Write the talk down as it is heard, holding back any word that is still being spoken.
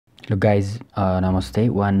Hello guys नमस्ते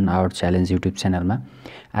 1 our challenge YouTube च्यानलमा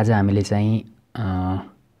आज हामीले चाहिँ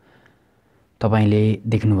तपाईले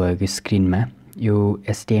देख्नुभएको स्क्रिनमा यो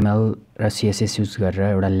HTML र CSS युज गरेर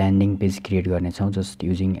एउटा ल्यान्डिङ पेज क्रिएट गर्नेछौँ just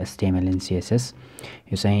using HTML and CSS।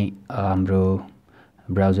 यो चाहिँ हाम्रो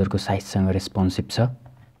ब्राउजरको साइजसँग रेस्पोन्सिभ छ।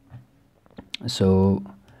 सो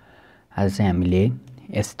आज चाहिँ हामीले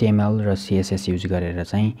HTML र CSS युज गरेर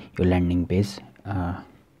चाहिँ यो ल्यान्डिङ पेज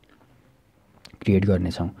क्रिएट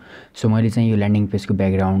गर्नेछौँ। सो मैले चाहिँ यो ल्यान्डिङ पेजको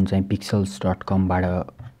ब्याकग्राउन्ड चाहिँ pixels.com बाट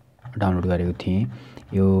डाउनलोड गरेको थिएँ।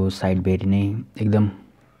 यो साइट भेरी नै एकदम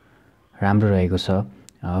राम्रो रहेको छ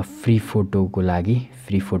फ्री फोटोको लागि,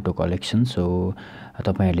 फ्री फोटो कलेक्सन। सो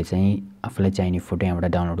तपाईहरुले चाहिँ आफुलाई चाहिने फोटो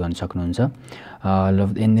यहाँबाट डाउनलोड गर्न सक्नुहुन्छ।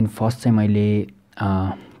 एन्ड देन फर्स्ट चाहिँ मैले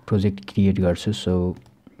प्रोजेक्ट क्रिएट गर्छु। So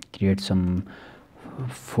create some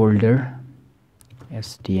folder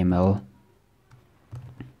HTML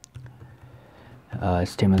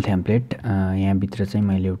template. यहाँ भित्र चाहिँ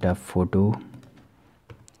मैले एउटा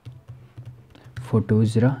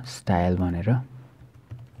फोटोज र स्टाइल भनेर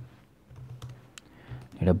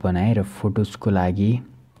एउटा बनाएँ र फोटोजको लागि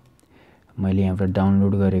मैले यहाँबाट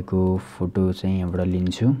डाउनलोड गरेको फोटो चाहिँ यहाँबाट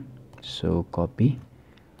लिन्छु। So copy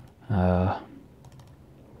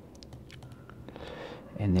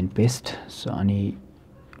and then paste. So अनि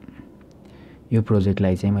यो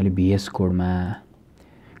प्रोजेक्टलाई चाहिँ मैले VS कोडमा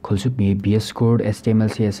खोल्छु। VS कोड HTML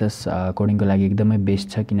CSS कोडिङको लागि एकदमै बेस्ट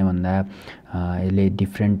छ, किन भन्दा यसले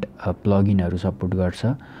डिफ्रेन्ट प्लगइनहरु सपोर्ट गर्छ।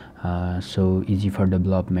 सो इजी फर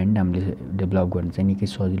डेभलपमेन्ट, हामीले डेभलप गर्न चाहिँ निकै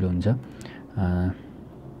सजिलो हुन्छ।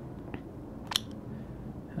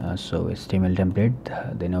 So HTML template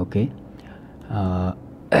then okay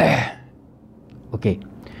okay.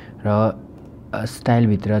 र स्टाइल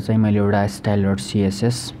भित्र चाहिँ मैले एउटा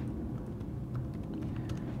style.css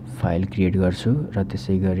फाइल क्रिएट गर्छु र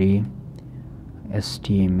त्यसै गरी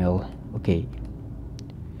HTML ओके।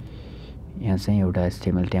 यहाँ चाहिँ एउटा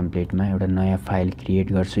HTML टेम्प्लेटमा एउटा नयाँ फाइल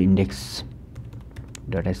क्रिएट गर्छु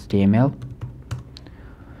index.html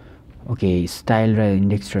ओके। स्टाइल र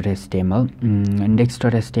index.html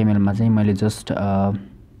index.html मा चाहिँ मैले जस्ट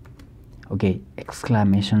ओके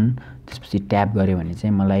एक्सक्लामेसन त्यसपछि ट्याब गरे भने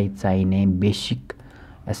चाहिँ मलाई चाहिने बेसिक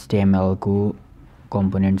HTML को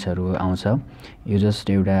कम्पोनेन्ट्सहरु आउँछ। यो जस्ट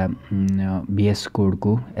एउटा VS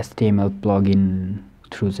कोडको HTML प्लगइन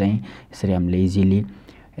थ्रु चाहिँ यसरी हामीले इजिली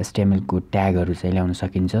HTML को ट्यागहरु चाहिँ ल्याउन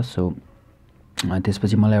सकिन्छ। सो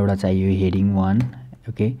त्यसपछि मलाई एउटा चाहियो heading 1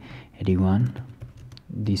 okay. Heading 1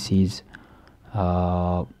 this is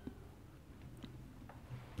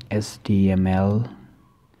HTML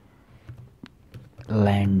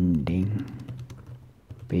landing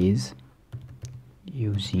page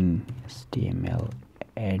using HTML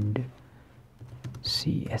and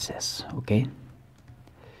CSS okay.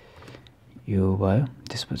 यो भयो।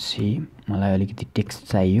 त्यसपछि मलाई अलिकति टेक्स्ट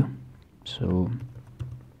चाहियो। सो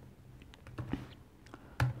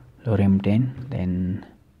लोरेम 10 देन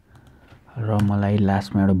र मलाई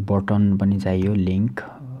लास्टमा एउटा बटन पनि चाहियो, लिंक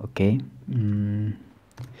ओके।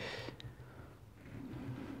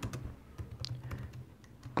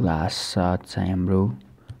 क्लास चाहिँ हाम्रो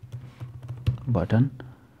बटन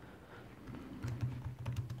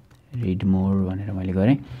रिड मोर भनेर मैले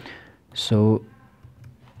गरेँ। सो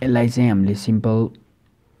यसलाई चाहिँ हामीले सिम्पल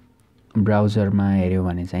ब्राउजरमा हेर्यो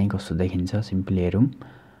भने चाहिँ कस्तो देखिन्छ सिम्पली हेरौँ।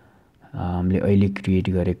 हामीले अहिले क्रिएट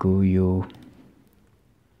गरेको यो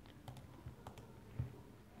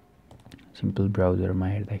सिम्पल ब्राउजरमा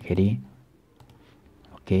हेर्दाखेरि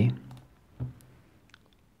ओके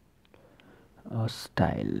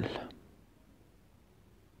स्टाइल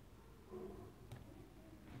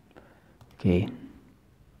ओके।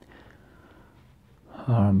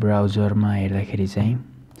 ब्राउजरमा हेर्दाखेरि चाहिँ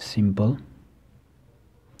सिम्पल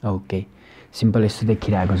ओके सिम्पल यस्तो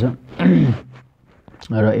देखिरहेको छ।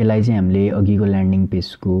 र यसलाई चाहिँ हामीले अघिको ल्यान्डिङ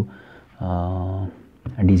पेजको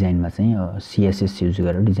डिजाइनमा चाहिँ CSS युज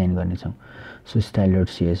गरेर डिजाइन गर्नेछौँ। सो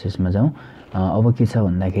style.css मा जाउँ। अब के छ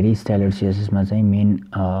भन्दाखेरि style.css मा चाहिँ मेन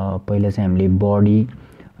पहिला चाहिँ हामीले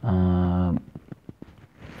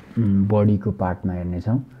बडीको पार्टमा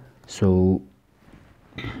हेर्नेछौँ। So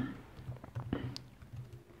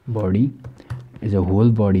body as a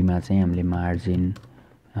whole बडीमा चाहिँ हामीले margin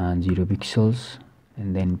 0 pixels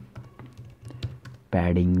and then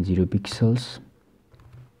padding 0 pixels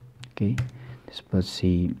okay.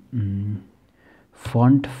 त्यसपछि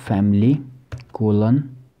font family colon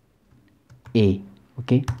A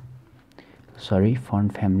okay sorry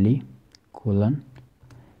font family colon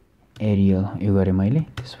Ariel यो गरेँ मैले।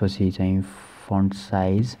 त्यसपछि चाहिँ फन्ट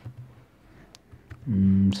साइज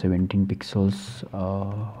 17 पिक्सल्स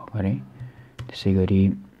गरेँ। त्यसै गरी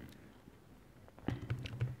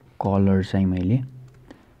कलर चाहिँ मैले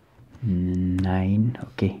 9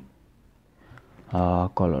 ओके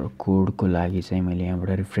कलर कोडको लागि चाहिँ मैले यहाँबाट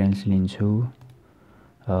रेफरेन्स लिन्छु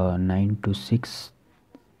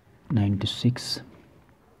 926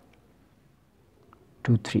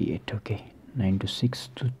 ओके 926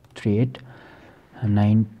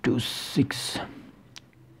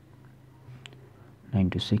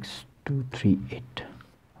 238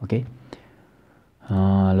 ओके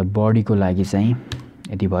ल बडीको लागि चाहिँ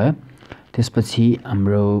यति भयो त्यसपछि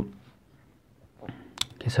हाम्रो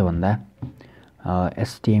के छ भन्दा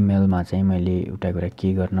HTML मा चाहिँ मैले एउटा कुरा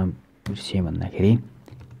के गर्न बिर्सेँ भन्दाखेरि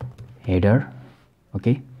हेडर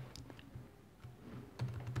ओके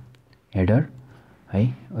हेडर है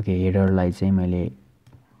ओके हेडरलाई चाहिँ मैले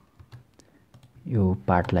यो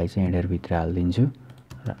पार्टलाई चाहिँ हेडर भित्र हाल्दिन्छु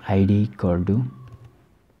र आईडी इक्वल टु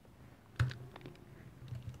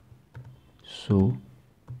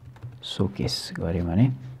शोकेस गरे भने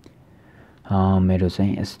मेरो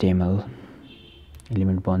चाहिँ HTML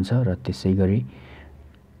एलिमेन्ट बन्छ र त्यसै गरी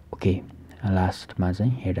ओके लास्टमा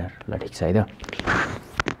चाहिँ हेडर ल ठीक छ है त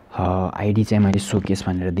आईडी चाहिँ मैले शोकेस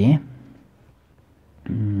भनेर दिएँ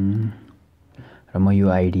र म यो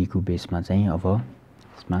आईडी को बेसमा चाहिँ अब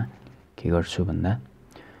यसमा के गर्छु भन्दा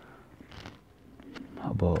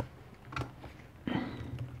अब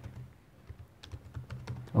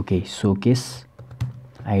okay showcase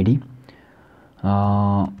ID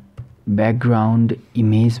background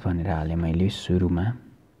image भनेर हालेँ मैले सुरुमा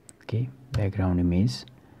ओके ब्याकग्राउन्ड इमेज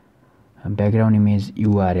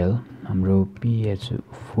URL हाम्रो PH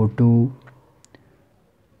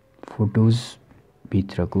फोटोज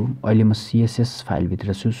भित्रको अहिले म CSS फाइल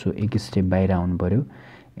भित्र छु सो एक स्टेप बाहिर आउनु पर्यो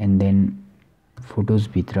एन्ड देन फोटोज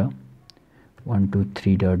भित्र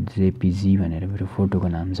 123.jpg भनेर मेरो फोटोको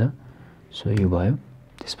नाम छ सो यो भयो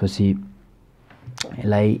त्यसपछि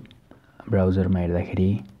यसलाई ब्राउजरमा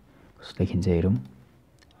हेर्दाखेरि कस्तो देखिन्छ हेरौँ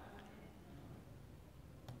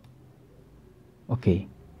ओके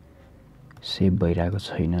सेभ भइरहेको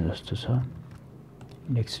छैन जस्तो छ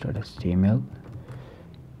index.html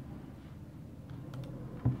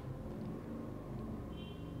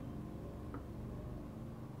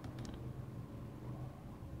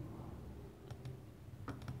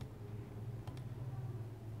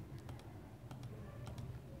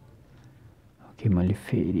ओके मैले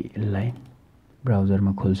फेरि यसलाई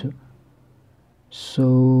ब्राउजरमा खोल्छु सो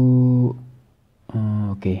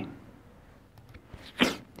ओके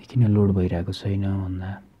किन लोड भइरहेको छैन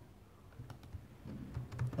भन्दा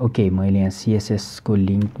ओके मैले यहाँ CSS को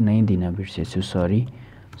लिंक नै दिन बिर्सेछु sorry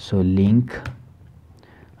so link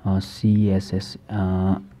CSS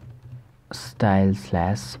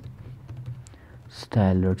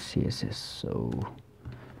style/style.css so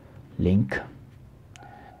link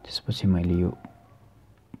त्यसपछि मैले यो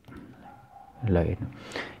ल हेर्नु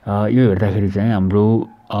यो हेर्दाखेरि चाहिँ हाम्रो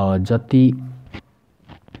जति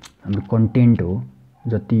हाम्रो कन्टेन्ट हो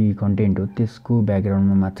त्यसको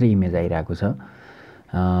ब्याकग्राउन्डमा मात्रै इमेज आइरहेको छ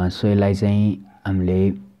सो यसलाई चाहिँ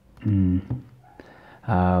हामीले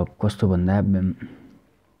कस्तो भन्दा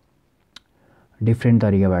डिफ्रेन्ट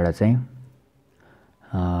तरिकाबाट चाहिँ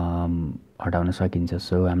हटाउन सकिन्छ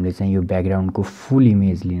सो हामीले चाहिँ यो ब्याकग्राउन्डको फुल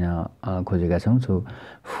इमेज लिन खोजेका छौं सो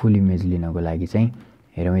फुल इमेज लिनको लागि चाहिँ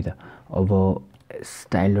हेरौँ है त अब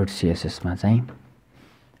style.css मा चाहिँ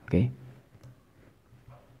okay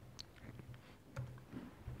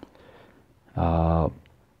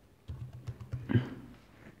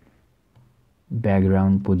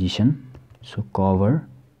background position so cover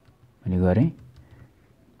मैले गरेँ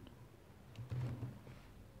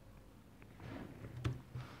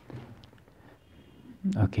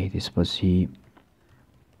ओके त्यसपछि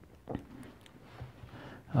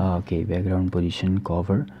okay background position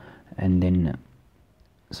cover and then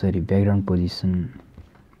sorry background position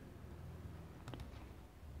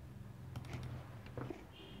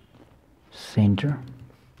center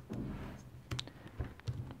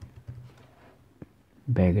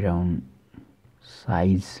background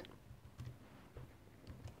size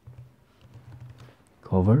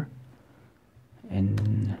cover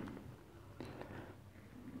and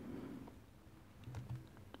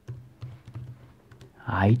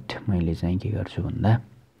height मैले चाहिँ के गर्छु भन्दा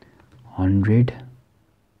 100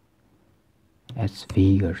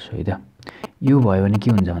 SV गर्छु है त यो भयो भने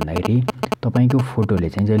के हुन्छ भन्दाखेरि तपाईको फोटोले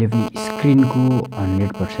चाहिँ जहिले पनि स्क्रिनको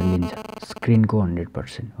 100% लिन्छ स्क्रिनको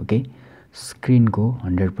 100% ओके स्क्रिनको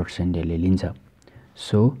 100% यसले लिन्छ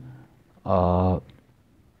सो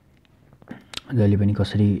जहिले पनि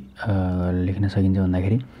कसरी लेख्न सकिन्छ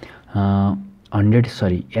भन्दाखेरि 100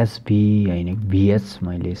 सरी SV हैन VH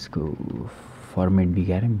मैले यसको फर्मेट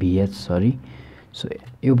बिगारे VH सरी सो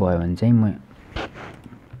यो भयो भने चाहिँ म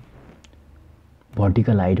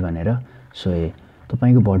भर्टिकल हाइट भनेर। सो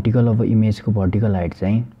तपाईको भर्टिकल अब इमेजको भर्टिकल हाइट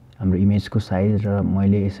चाहिँ हाम्रो इमेजको साइज र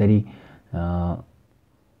मैले यसरी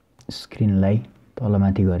स्क्रिनलाई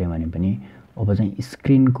तलमाथि गरेँ भने पनि अब चाहिँ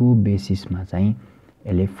स्क्रिनको बेसिसमा चाहिँ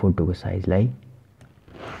यसले फोटोको साइजलाई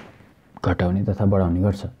घटाउने तथा बढाउने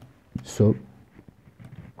गर्छ। सो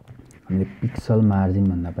हामीले पिक्सल मार्जिन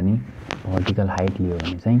भन्दा पनि भर्टिकल हाइट लियो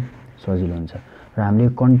भने चाहिँ सजिलो हुन्छ। र हामीले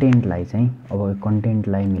कन्टेन्टलाई चाहिँ अब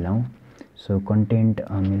कन्टेन्टलाई मिलाउँ। सो कन्टेन्ट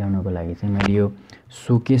मिलाउनको लागि चाहिँ मैले यो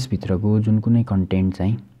सोकेस भित्रको जुन कुनै कन्टेन्ट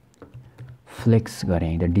चाहिँ फ्लेक्स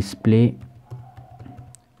गरेँ the display.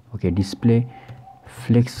 Okay, display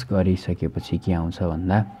flex गरिसकेपछि के आउँछ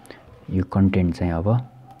भन्दा यो कन्टेन्ट चाहिँ अब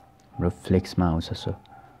हाम्रो फ्लेक्समा आउँछ। सो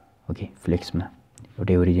ओके, फ्लेक्समा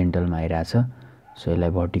एउटै होरिजेन्टलमा आइरहेछ। सो यसलाई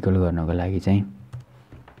भर्टिकल गर्नको लागि चाहिँ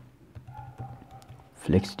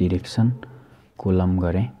फ्लेक्स डिरेक्सन कोलम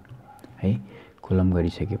गरेँ है। कोलम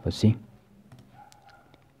गरिसकेपछि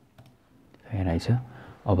आइरहेछ।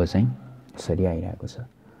 अब चाहिँ यसरी आइरहेको छ।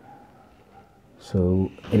 सो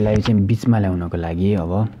यसलाई चाहिँ बिचमा ल्याउनको लागि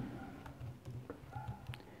अब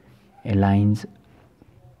एलाइन्स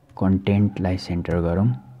कन्टेन्टलाई सेन्टर गरौँ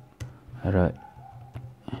र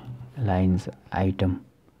एलाइन्स आइटम।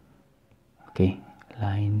 ओके,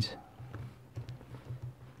 एलाइन्स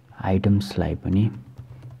आइटम्सलाई पनि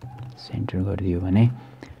सेन्टर गरिदियो भने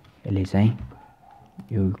यसले चाहिँ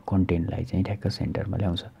यो कन्टेन्टलाई चाहिँ ठ्याक्क सेन्टरमा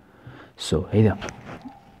ल्याउँछ। सो है त,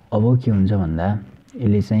 अब के हुन्छ भन्दा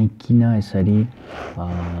यसले चाहिँ किन यसरी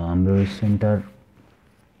हाम्रो सेन्टर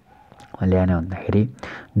ल्याएन भन्दाखेरि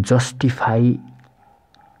जस्टिफाई।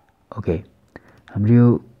 ओके, हाम्रो यो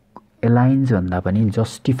एलाइन्स भन्दा पनि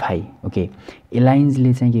जस्टिफाई। ओके,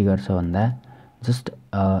 एलाइन्सले चाहिँ के गर्छ भन्दा जस्ट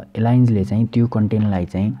एलाइन्सले चाहिँ त्यो कन्टेन्टलाई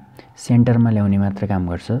चाहिँ सेन्टरमा ल्याउने मात्र काम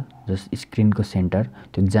गर्छ। जस्ट स्क्रिनको सेन्टर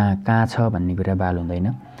त्यो कहाँ छ भन्ने कुरा बाल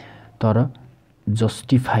हुँदैन। तर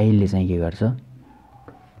जस्टिफाईले चाहिँ के गर्छ,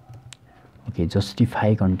 ओके,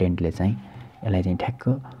 जस्टिफाई कन्टेन्टले चाहिँ यसलाई चाहिँ ठ्याक्क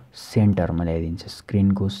सेन्टरमा ल्याइदिन्छ,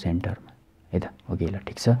 स्क्रिनको सेन्टरमा है त। ओके, ल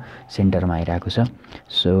ठिक छ, सेन्टरमा आइरहेको छ।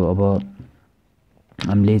 सो अब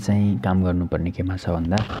हामीले चाहिँ काम गर्नुपर्ने केमा छ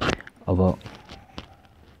भन्दा अब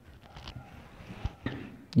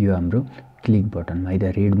यो हाम्रो क्लिक बटनमा है त,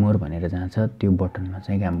 रिड मोर भनेर जहाँ छ त्यो बटनमा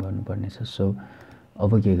चाहिँ काम गर्नुपर्ने छ। सो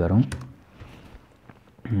अब के गरौँ,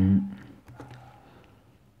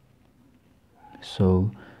 सो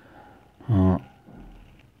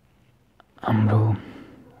हाम्रो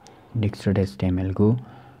index.html को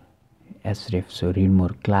sref so read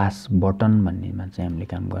more class button भन्नेमा चाहिँ हामीले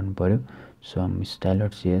काम गर्नु पर्यो। सो हम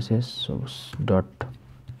style.css सो डट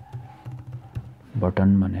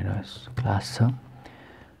बटन भनेर क्लास छ।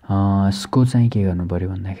 यसको चाहिँ के गर्नु पर्यो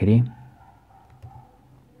भन्दाखेरि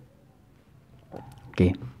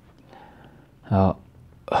ओके,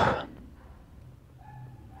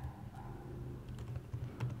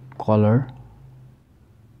 कलर।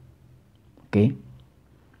 ओके,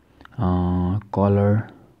 कलर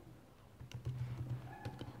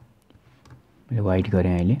मैले वाइट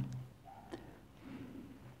गरेँ अहिले।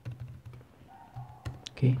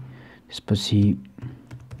 ओके, त्यसपछि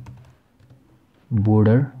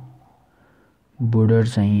बोर्डर, बोर्डर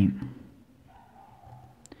चाहिँ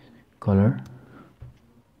कलर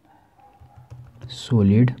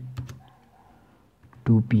सोलिड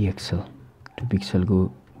 2 पिक्सल को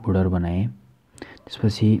बोर्डर बनाएँ।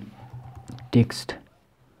 त्यसपछि टेक्स्ट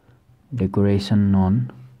डेकोरेसन नन।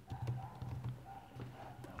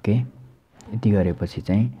 ओके, यति गरेपछि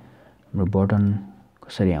चाहिँ हाम्रो बटन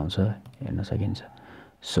कसरी आउँछ हेर्न सकिन्छ।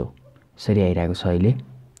 सो यसरी आइरहेको छ अहिले।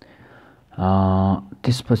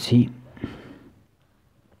 त्यसपछि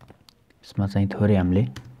यसमा चाहिँ थोरै हामीले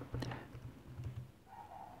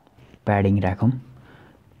प्याडिङ राखौँ।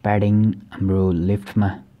 प्याडिङ हाम्रो लेफ्टमा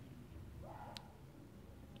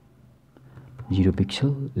 0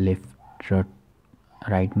 पिक्सल, लेफ्ट र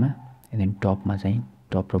राइटमा, एन्ड देन टपमा चाहिँ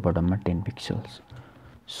टप र बटममा 10 पिक्सल्स।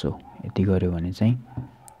 सो यति गर्यो भने चाहिँ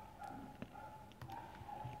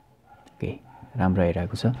ओके, राम्रो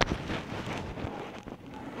आइरहेको छ।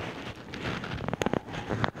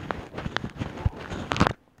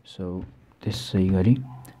 सो त्यसै गरी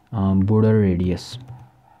बोर्डर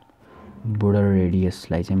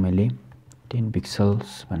रेडियसलाई चाहिँ मैले 10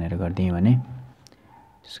 पिक्सल्स भनेर गरिदिएँ भने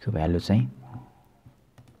यसको भ्यालु चाहिँ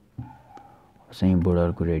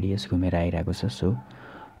बोर्डरको रेडियस घुमेर आइरहेको छ। सो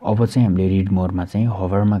अब चाहिँ हामीले रिड मोरमा चाहिँ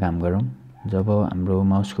हभरमा काम गरौँ। जब हाम्रो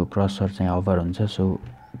माउसको कर्सर चाहिँ हभर हुन्छ, सो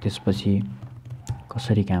त्यसपछि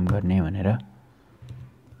कसरी काम गर्ने भनेर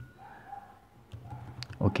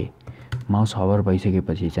ओके, माउस हभर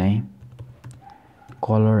भइसकेपछि चाहिँ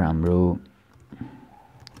कलर हाम्रो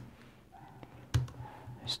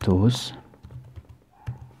यस्तो होस्।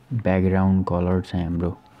 ब्याकग्राउन्ड कलर चाहिँ हाम्रो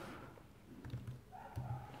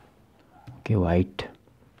ओके व्हाइट।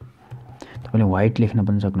 तपाईले व्हाइट लेख्न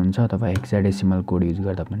पनि सक्नुहुन्छ अथवा हेक्साडेसिमल कोड युज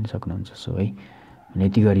गर्दा पनि सक्नुहुन्छ। सो है मैले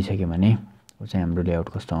यति गरिसके भने यो चाहिँ हाम्रो लेआउट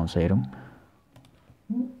कस्तो आउँछ हेरौँ।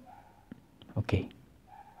 ओके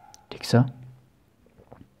ठीक छ।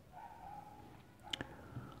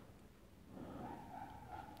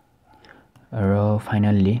 र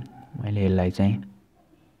फाइनल्ली मैले यसलाई चाहिँ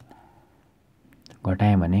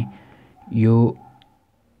घटाएँ भने यो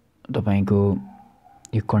तपाईको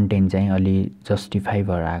यो कन्टेन्ट चाहिँ अलि जस्टिफाई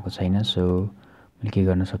भएर आएको छैन। सो मैले के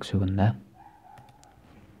गर्न सक्छु भन्दा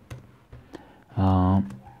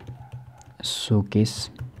सोकेस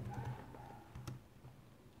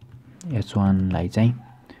h1 लाई चाहिँ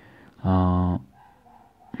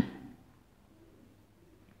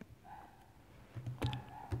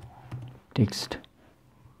text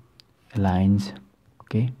lines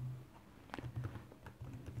okay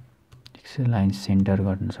text lines centre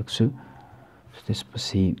गर्न सक्छु।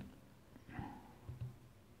 त्यसपछि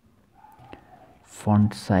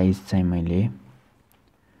फन्ट साइज चाहिँ मैले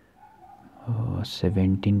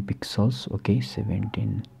 17 पिक्सल्स ओके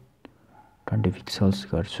 20 पिक्सल्स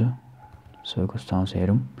गर्छु। सो कस्तो आउँछ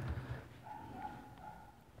हेरौँ।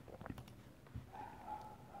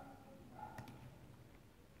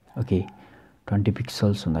 ओके 20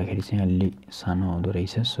 पिक्सल्स हुँदाखेरि चाहिँ अलि सानो आउँदो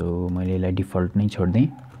रहेछ। सो मैले यसलाई डिफल्ट नै छोड्देँ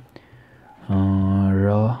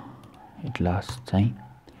र एट लास्ट चाहिँ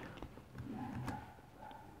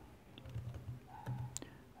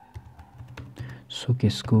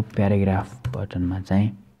सोकेसको प्याराग्राफ बटनमा चाहिँ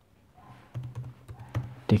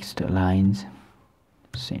टेक्स्ट लाइन्स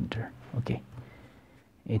सेन्टर ओके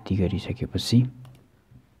यति गरिसकेपछि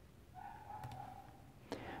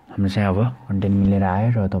हाम्रो चाहिँ अब कन्टेन्ट मिलेर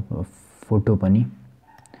आयो र त फोटो पनि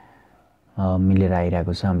मिलेर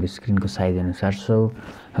आइरहेको छ हाम्रो स्क्रिनको साइज अनुसार। सो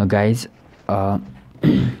गाइज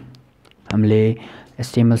हामीले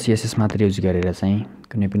HTML CSS मात्र युज गरेर चाहिँ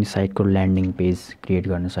कुनै पनि साइटको ल्यान्डिङ पेज क्रिएट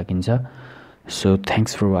गर्न सकिन्छ। सो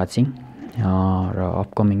थ्याङ्क्स फर वाचिङ र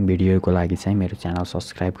अपकमिङ भिडियोको लागि चाहिँ मेरो च्यानल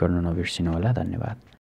सब्सक्राइब गर्न नबिर्सिनु होला। धन्यवाद।